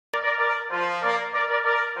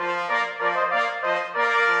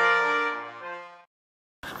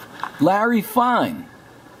Larry Fine.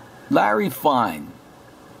 Larry Fine.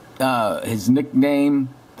 His nickname,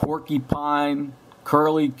 Porcupine,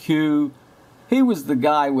 Curly Q. He was the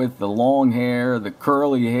guy with the long hair, the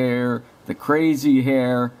curly hair, the crazy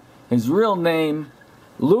hair. His real name,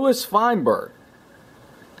 Louis Feinberg.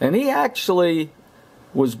 And he actually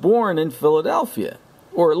was born in Philadelphia,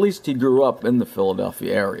 or at least he grew up in the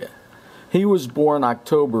Philadelphia area. He was born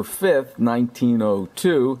October 5th,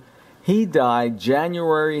 1902. He died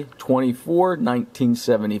January 24,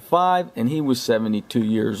 1975, and he was 72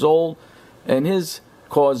 years old. And his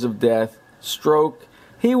cause of death, stroke.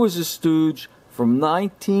 He was a Stooge from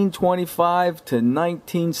 1925 to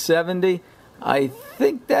 1970. I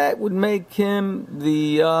think that would make him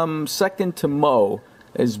the second to Moe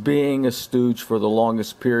as being a Stooge for the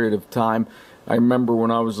longest period of time. I remember when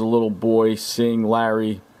I was a little boy seeing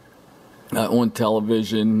Larry on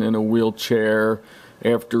television in a wheelchair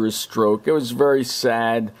after his stroke. It was very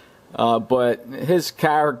sad, but his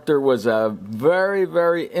character was a very,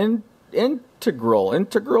 very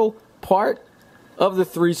integral part of the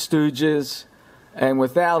Three Stooges, and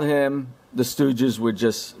without him, the Stooges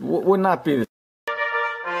would not be the